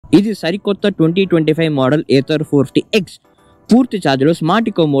ఇది సరికొత్త 2025 model Ather 450X. పూర్తి ఛార్జ్లో స్మార్ట్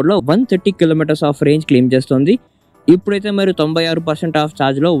ఇకో మోడ్లో 130 కిలోమీటర్స్ ఆఫ్ రేంజ్ క్లెయిమ్ చేస్తుంది. ఇప్పుడైతే మరి 96% ఆఫ్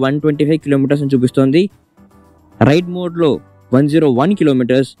ఛార్జ్లో 125 కిలోమీటర్స్ అని చూపిస్తుంది. రైడ్ మోడ్లో 101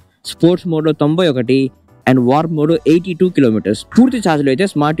 కిలోమీటర్స్, స్పోర్ట్స్ మోడ్లో 91 అండ్ వార్ప్ మోడ్లో 82 కిలోమీటర్స్. పూర్తి ఛార్జ్లో అయితే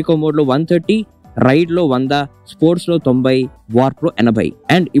స్మార్ట్ ఇకో మోడ్లో 130, రైడ్లో 100, స్పోర్ట్స్లో 90, వార్ప్లో 80.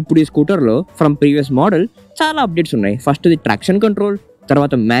 అండ్ ఇప్పుడు ఈ స్కూటర్లో ఫ్రమ్ ప్రీవియస్ మోడల్ చాలా అప్డేట్స్ ఉన్నాయి. ఫస్ట్ ఇది ట్రాక్షన్ కంట్రోల్,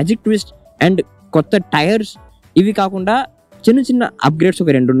 తర్వాత మ్యాజిక్ ట్విస్ట్ అండ్ కొత్త టైర్స్. ఇవి కాకుండా చిన్న చిన్న అప్గ్రేడ్స్ ఒక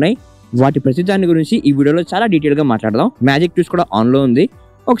 2 ఉన్నాయి. వాటి ప్రతి దాని గురించి ఈ వీడియోలో చాలా డీటెయిల్గా మాట్లాడదాం. మ్యాజిక్ ట్విస్ట్ కూడా ఆన్లో ఉంది.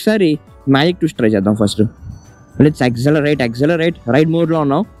 ఒకసారి మ్యాజిక్ ట్విస్ట్ ట్రై చేద్దాం. First let's accelerate. రైడ్ మోడ్లో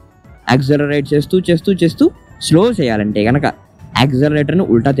ఉన్నాం. యాక్సలరేట్ చేస్తూ స్లో చేయాలంటే కనుక యాక్సలరేటర్ని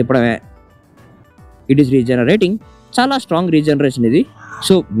ఉల్టా తిప్పడమే. It is regenerating. చాలా స్ట్రాంగ్ రీజనరేషన్ ఇది.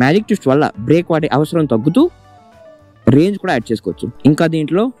 సో మ్యాజిక్ ట్విస్ట్ వల్ల బ్రేక్ వాటి అవసరం తగ్గుతూ రేంజ్ కూడా యాడ్ చేసుకోవచ్చు. ఇంకా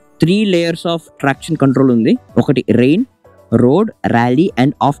దీంట్లో 3 లేయర్స్ ఆఫ్ ట్రాక్షన్ కంట్రోల్ ఉంది. ఒకటి rain, road, rally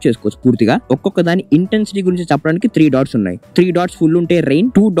and of చేసుకోవచ్చు పూర్తిగా. ఒక్కొక్క దాని ఇంటెన్సిటీ గురించి చెప్పడానికి 3 డాట్స్ ఉన్నాయి. 3 డాట్స్ ఫుల్ ఉంటే రెయిన్,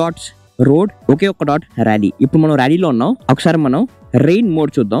 2 డాట్స్ రోడ్, ఒకే ఒక్క డాట్ ర్యాలీ. ఇప్పుడు మనం ర్యాలీలో ఉన్నాం. ఒకసారి మనం రెయిన్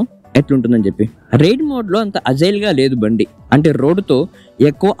మోడ్ చూద్దాం ఎట్లుంటుందని చెప్పి. రెయిన్ మోడ్ లో అంత అజైల్ గా లేదు బండి. అంటే రోడ్డుతో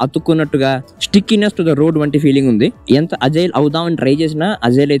ఎక్కువ అతుక్కున్నట్టుగా స్టిక్కీనెస్ టు ద రోడ్ వంటి ఫీలింగ్ ఉంది. ఎంత అజైల్ అవుదామని ట్రై చేసినా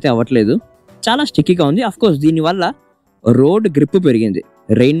అజైల్ అయితే అవ్వట్లేదు. చాలా స్టిక్కీగా ఉంది. అఫ్ కోర్స్ దీనివల్ల రోడ్ గ్రిప్ పెరిగింది.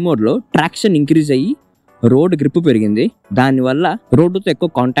 రెయిన్ మోడ్ లో ట్రాక్షన్ ఇంక్రీజ్ అయ్యి రోడ్ గ్రిప్ పెరిగింది. దానివల్ల రోడ్డుతో ఎక్కువ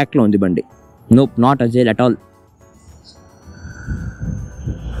కాంటాక్ట్ లో ఉంది బండి. నోప్, not agile at all.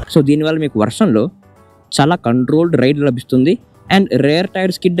 So దీనివల్ల మీకు వర్షంలో చాలా కంట్రోల్డ్ రైడ్ లభిస్తుంది అండ్ రేర్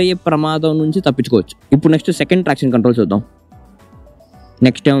టైర్ స్కిడ్ అయ్యే ప్రమాదం నుంచి తప్పించుకోవచ్చు. ఇప్పుడు నెక్స్ట్ సెకండ్ ట్రాక్షన్ కంట్రోల్ చూద్దాం.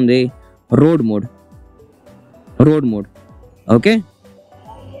 నెక్స్ట్ ఏముంది? Road mode. ఓకే,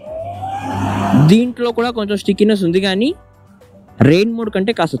 దీంట్లో కూడా కొంచెం స్టిక్కీనెస్ ఉంది కానీ రెయిన్ మోడ్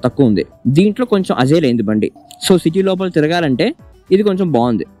కంటే కాస్త తక్కువ ఉంది. దీంట్లో కొంచెం అజైల్ అయింది బండి. సో సిటీ లోపల తిరగాలంటే ఇది కొంచెం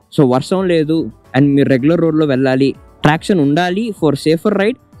బాగుంది. సో వర్షం లేదు అండ్ మీరు రెగ్యులర్ రోడ్లో వెళ్ళాలి, ట్రాక్షన్ ఉండాలి ఫర్ సేఫర్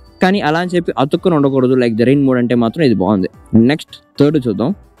రైడ్, కానీ అలా అని చెప్పి అతుక్కుని ఉండకూడదు లైక్ ద రెయిన్ మోడ్ అంటే మాత్రం ఇది బాగుంది. నెక్స్ట్ థర్డ్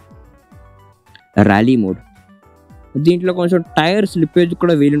చూద్దాం, ర్యాలీ మోడ్. దీంట్లో కొంచెం టైర్ స్లిప్పేజ్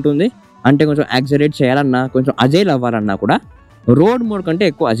కూడా వీలుంటుంది. అంటే కొంచెం యాక్సలరేట్ చేయాలన్నా, కొంచెం అజైల్ అవ్వాలన్నా కూడా రోడ్ మోడ్ కంటే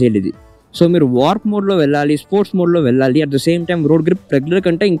ఎక్కువ అజైల్ ఇది. సో మీరు వార్ప్ మోడ్లో వెళ్ళాలి, స్పోర్ట్స్ మోడ్లో వెళ్ళాలి, at the same time road grip regular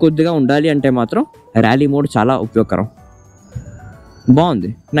కంటే ఇంకొద్దిగా ఉండాలి అంటే మాత్రం ర్యాలీ మోడ్ చాలా ఉపయోగకరం. బాగుంది,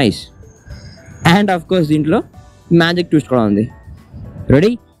 నైస్. అండ్ ఆఫ్ కోర్స్ దీంట్లో మ్యాజిక్ ట్విస్ట్ కూడా ఉంది.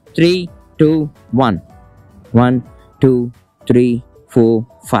 రెడీ? 3, 2, 1. 1, 2, 3, 4,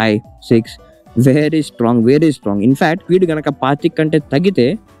 5, 6. Very strong. ఇన్ఫ్యాక్ట్ వీడు కనుక 25 కంటే తగ్గితే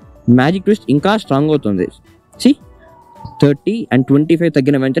మ్యాజిక్ ట్విస్ట్ ఇంకా స్ట్రాంగ్ అవుతుంది. సి 30 and 25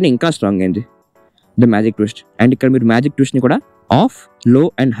 తగ్గిన వెంటనే ఇంకా స్ట్రాంగ్ అయింది ద మ్యాజిక్ ట్విస్ట్. అండ్ ఇక్కడ మీరు మ్యాజిక్ ట్విస్ట్ని కూడా ఆఫ్, లో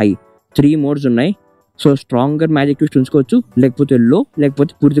అండ్ హై 3 మోడ్స్ ఉన్నాయి. సో స్ట్రాంగర్ మ్యాజిక్ ట్విస్ట్ ఉంచుకోవచ్చు, లేకపోతే లో,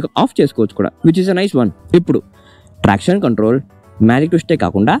 లేకపోతే పూర్తిగా ఆఫ్ చేసుకోవచ్చు కూడా, which is a nice one. ఇప్పుడు ట్రాక్షన్ కంట్రోల్, మ్యాజిక్ ట్విస్టే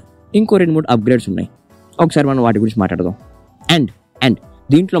కాకుండా ఇంకో 2 3 అప్గ్రేడ్స్ ఉన్నాయి. ఒకసారి మనం వాటి గురించి మాట్లాడదాం. అండ్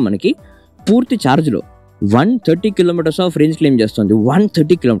దీంట్లో మనకి పూర్తి ఛార్జ్లో 130 కిలోమీటర్స్ ఆఫ్ రేంజ్ క్లెయిమ్ చేస్తుంది.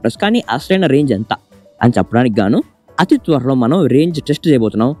 130 కిలోమీటర్స్. కానీ అసలైన రేంజ్ ఎంత అని చెప్పడానికి గాను అతి త్వరలో మనం రేంజ్ టెస్ట్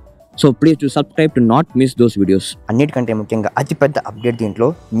చేయబోతున్నాం. So please to subscribe to not miss those videos. అన్నిటికంటే ముఖ్యంగా అతిపెద్ద అప్డేట్ దీంట్లో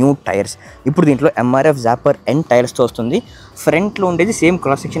న్యూ టైర్స్. ఇప్పుడు దీంట్లో MRF జాపర్ అండ్ టైర్స్తో వస్తుంది. ఫ్రంట్లో ఉండేది same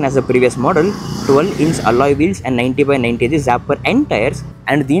cross section as the previous model, 12 inch alloy wheels and 90/90 ఇది జాపర్ అండ్ టైర్స్.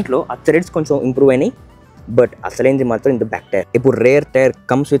 అండ్ దీంట్లో ఆ థ్రెడ్స్ కొంచెం ఇంప్రూవ్ అయినాయి, బట్ అసలైంది మాత్రం ఇంత బ్యాక్ టైర్. ఇప్పుడు rare tyre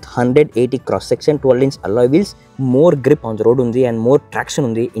comes with 180 cross section, 12 inch alloy wheels, more grip on the road ఉంది and more traction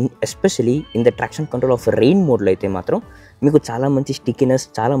ఉంది. Especially in the traction control of rain మోడ్లో అయితే మాత్రం మీకు చాలా మంచి స్టిక్కీనెస్,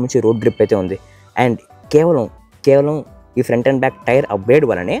 చాలా మంచి రోడ్ గ్రిప్ అయితే ఉంది. అండ్ కేవలం ఈ front and back tyre upgrade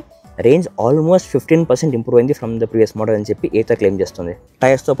వల్లనే రేంజ్ ఆల్మోస్ట్ 15% ఇంప్రూవ్ అయింది ఫ్రమ్ ద ప్రీవియస్ మోడల్ అని చెప్పి Ather క్లెయిమ్ చేస్తుంది.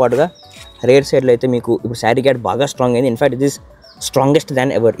 టైర్స్తో పాటుగా రేర్ సైడ్లో అయితే మీకు ఇప్పుడు శారీ గార్డ్ బాగా స్ట్రాంగ్ అయింది. In fact it is strongest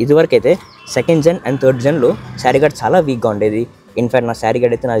than ever. ఇదివరకు అయితే 2nd gen and 3rd genలో sari gourd చాలా వీక్గా ఉండేది. ఇన్ఫ్యాక్ట్ నా శారీ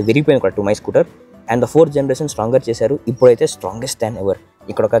గార్డ్ అయితే నాకు విరిగిపోయింది కూడా to my scooter. And the 4th generation stronger చేశారు. ఇప్పుడైతే స్ట్రాంగెస్ట్ దాన్ ఎవర్.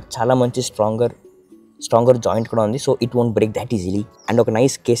 ఇక్కడ ఒక చాలా మంచి స్ట్రాంగర్ జాయింట్ కూడా ఉంది. So it won't break that easily. And ఒక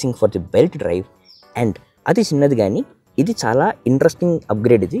nice casing for the belt drive. And అది చిన్నది కానీ ఇది చాలా ఇంట్రెస్టింగ్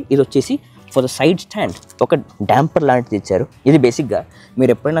అప్గ్రేడ్. ఇది వచ్చేసి ఫర్ ద సైడ్ స్టాండ్ ఒక డాంపర్ లాంటిది ఇచ్చారు. ఇది బేసిక్గా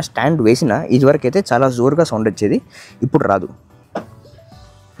మీరు ఎప్పుడైనా స్టాండ్ వేసినా ఇదివరకు అయితే చాలా జోరుగా సౌండ్ వచ్చేది, ఇప్పుడు రాదు.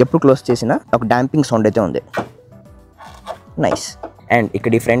 ఎప్పుడు క్లోజ్ చేసినా ఒక డాంపింగ్ సౌండ్ అయితే ఉంది. నైస్. అండ్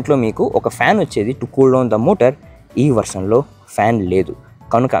ఇక్కడ ఈ ఫ్రంట్లో మీకు ఒక ఫ్యాన్ వచ్చేది to cool down the motor. ఈ వర్షన్లో ఫ్యాన్ లేదు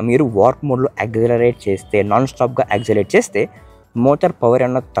కనుక మీరు వార్ప్ మోడ్లో యాక్సిలరేట్ చేస్తే, నాన్ స్టాప్గా యాక్సిలరేట్ చేస్తే మోటార్ పవర్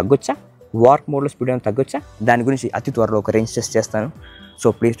ఏమన్నా తగ్గొచ్చా, వార్ప్ మోడ్లో స్పీడ్ ఏమైనా తగ్గొచ్చా, దాని గురించి అతి త్వరలో ఒక రేంజ్ టెస్ట్ చేస్తాను. So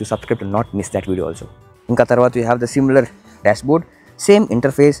please to subscribe to not miss that video also. ఇంకా తర్వాత you have the similar dashboard, same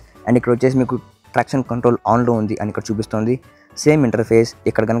interface, and ఇక్కడ వచ్చేసి మీకు ట్రాక్షన్ కంట్రోల్ ఆన్లో ఉంది అని ఇక్కడ చూపిస్తుంది. Same interface.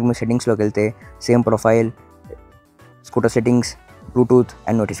 ఇక్కడ కనుక మీరు సెట్టింగ్స్లోకి వెళ్తే same profile, scooter settings, Bluetooth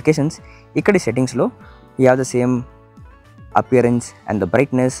and notifications. ఇక్కడ సెట్టింగ్స్లో you have the same appearance and the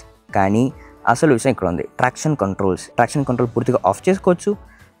brightness. కానీ అసలు విషయం ఇక్కడ ఉంది, ట్రాక్షన్ కంట్రోల్స్. ట్రాక్షన్ కంట్రోల్ పూర్తిగా ఆఫ్ చేసుకోవచ్చు.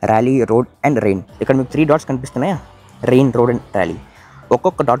 Rally, road and rain. ఇక్కడ మీకు 3 డాట్స్ కనిపిస్తున్నాయా, రెయిన్, రోడ్ అండ్ ర్యాలీ.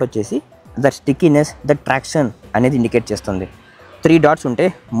 ఒక్కొక్క డాట్ వచ్చేసి ద స్టిక్కీనెస్, ద ట్రాక్షన్ అనేది ఇండికేట్ చేస్తుంది. 3 డాట్స్ ఉంటే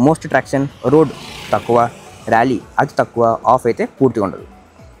మోస్ట్ ట్రాక్షన్, రోడ్ తక్కువ, ర్యాలీ అతి తక్కువ, ఆఫ్ అయితే పూర్తిగా ఉండదు.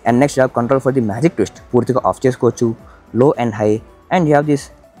 And next you have control for the magic twist. పూర్తిగా ఆఫ్ చేసుకోవచ్చు, లో and high. And you have this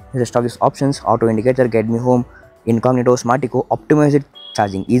rest of this options, auto indicator, guide me home, incognito, smart eco, optimised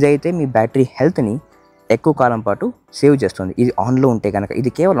charging. ఇదైతే మీ battery హెల్త్ని ఎక్కువ కాలం పాటు save చేస్తుంది ఇది ఆన్లో ఉంటే కనుక.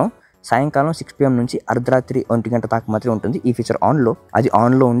 ఇది కేవలం సాయంకాలం 6 PM నుంచి అర్ధరాత్రి 1 గంట దాకా మాత్రమే ఉంటుంది ఈ ఫీచర్ ఆన్లో. అది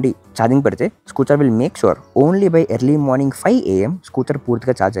ఆన్లో ఉండి ఛార్జింగ్ పెడితే scooter will make sure only by early morning 5 AM scooter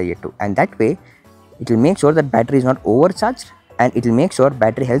పూర్తిగా charge అయ్యేట్టు. And that way it will make sure that battery is not over charged and it will make sure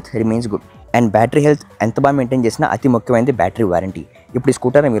battery health remains good. And battery health ఎంత బాగా maintain చేసినా అతి ముఖ్యమైనది battery warranty. ఇప్పుడు ఈ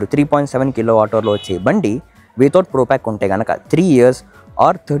scooter మీరు 3.7 kWhలో వచ్చే బండి వితౌట్ ప్రో ప్యాక్ ఉంటే కనుక 3 years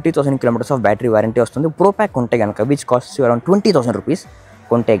are 30,000 kilometers of battery warranty వస్తుంది. ప్రో ప్యాక్ ఉంటే కనుక విచ్ కాస్ట్ అరౌండ్ 20,000 rupees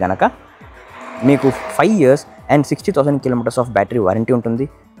కొంటే కనుక మీకు 5 years and 60,000 kilometers of battery warranty ఉంటుంది.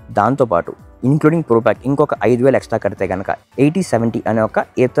 దాంతోపాటు ఇంక్లూడింగ్ ప్రో ప్యాక్ ఇంకొక 5,000 ఎక్స్ట్రా కడితే కనుక 8070 అనే ఒక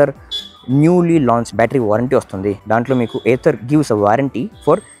Ather newly launch battery warranty వస్తుంది. దాంట్లో మీకు Ather gives a warranty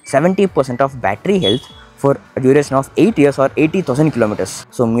for 70% of battery health for duration of 8 years are 80,000 kilometers.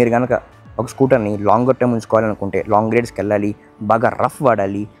 So మీరు కనుక ఒక స్కూటర్ని లాంగర్ టైం ఉంచుకోవాలనుకుంటే, లాంగ్ రైడ్స్కి వెళ్ళాలి, బాగా రఫ్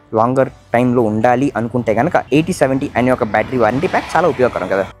వాడాలి, లాంగర్ టైంలో ఉండాలి అనుకుంటే కనుక 8070 అనే ఒక బ్యాటరీ వారంటీ ప్యాక్ చాలా ఉపయోగకరం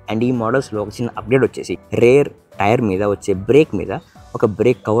కదా. అండ్ ఈ మోడల్స్లో ఒక చిన్న అప్డేట్ వచ్చేసి రేర్ టైర్ మీద వచ్చే బ్రేక్ మీద ఒక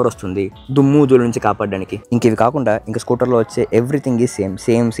బ్రేక్ కవర్ వస్తుంది దుమ్ము ధూళి నుంచి కాపాడడానికి. ఇంక ఇవి కాకుండా ఇంకా స్కూటర్లో వచ్చే everything is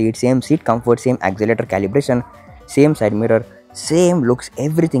same seat comfort, same accelerator calibration, same side mirror, same looks,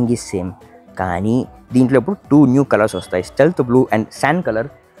 everything is same. కానీ దీంట్లో ఇప్పుడు 2 న్యూ కలర్స్ వస్తాయి, stealth blue and sand colour.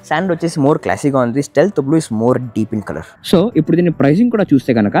 Sand వచ్చేసి మోర్ క్లాసిక్గా ఉంది, stealth blue is more deep in colour. So ఇప్పుడు దీని pricing కూడా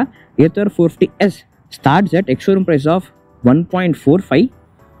చూస్తే కనుక Ather 40S starts at X-showroom price of 1.45,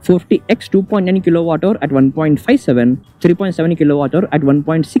 40X 2.9 kWh at 1.57, 3.7 kWh at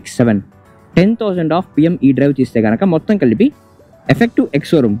 1.67, 10,000 of PM ఈ drive తీస్తే కనుక మొత్తం కలిపి effective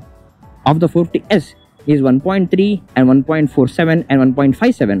X-showroom of the 40S is 1.3 and 1.47 and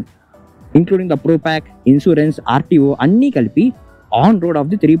 1.57 including the pro pack, insurance, RTO అన్నీ కలిపి on road of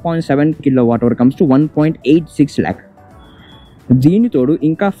the 3.7 kWh comes to 1.86 lakh. దీని తోడు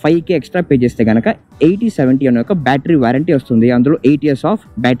ఇంకా 5K ఎక్స్ట్రా పే చేస్తే కనుక 8070 అనే ఒక బ్యాటరీ వారంటీ వస్తుంది. అందులో 8 years ఆఫ్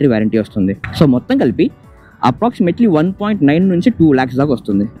బ్యాటరీ వారంటీ వస్తుంది. సో మొత్తం కలిపి అప్రాక్సిమేట్లీ 1.9 నుంచి 2 lakhs దాకా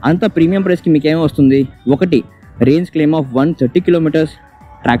వస్తుంది. అంత ప్రీమియం ప్రైస్కి మీకు ఏమో వస్తుంది, ఒకటి range claim of 130 kilometers,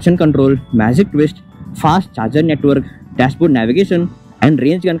 traction control, magic twist, fast charger network, dashboard navigation and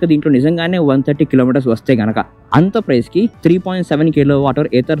range కనుక దీంట్లో నిజంగానే 130 kilometers వస్తే కనుక అంత ప్రైస్కి 3.7 kWh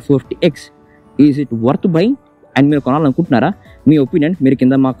Ather 40X is it worth buying? And మీరు కొనాలనుకుంటున్నారా? మీ ఒపీనియన్ మీరు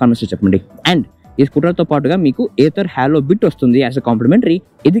కింద మా కామెంట్స్లో చెప్పండి. అండ్ ఈ స్కూటర్తో పాటుగా మీకు Ather హ్యాలో బిట్ వస్తుంది యాజ్ అ కాంప్లిమెంటరీ.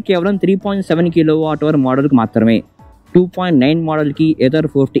 ఇది కేవలం 3.7 kWh మోడల్కి మాత్రమే. 2.9 మోడల్కి Ather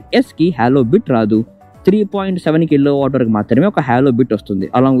 40Sకి హ్యాలో బిట్ రాదు. 3.7 kWhకి మాత్రమే ఒక హ్యాలో బిట్ వస్తుంది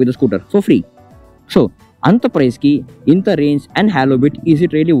along with scooter for free. So అంత ప్రైస్కి ఇంత range and hello bit is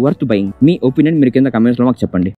it really worth buying? Me opinion మీరు కింద కమెంట్స్లో మాకు చెప్పండి.